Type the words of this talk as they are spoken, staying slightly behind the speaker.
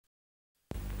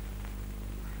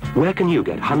Where can you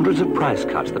get hundreds of price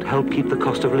cuts that help keep the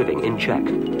cost of living in check?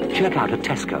 Check out at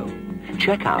Tesco.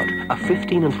 Check out a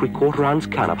 15 3/4 ounce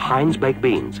can of Heinz baked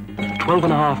beans,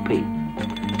 12.5p.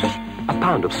 A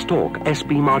pound of Stork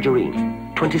SB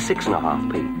margarine,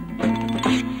 26.5p.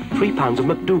 3 pounds of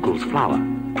McDougall's flour,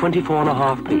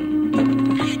 24.5p.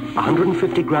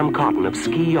 150-gram carton of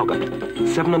Ski yogurt,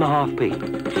 7.5p.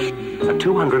 A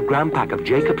 200-gram pack of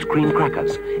Jacob's cream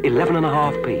crackers,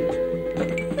 11.5p.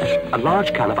 A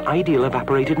large can of Ideal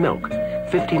evaporated milk,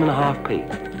 15.5p.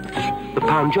 The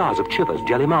pound jars of Chivers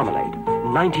jelly marmalade,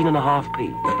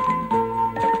 19.5p.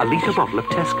 A litre bottle of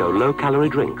Tesco low-calorie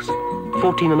drinks,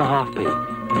 14.5p.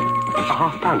 A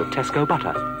half pound of Tesco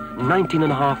butter,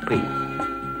 19.5p.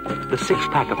 The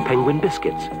 6-pack of Penguin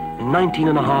biscuits,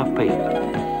 19.5p.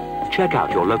 Check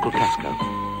out your local Tesco,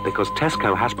 because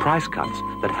Tesco has price cuts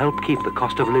that help keep the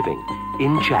cost of living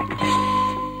in check.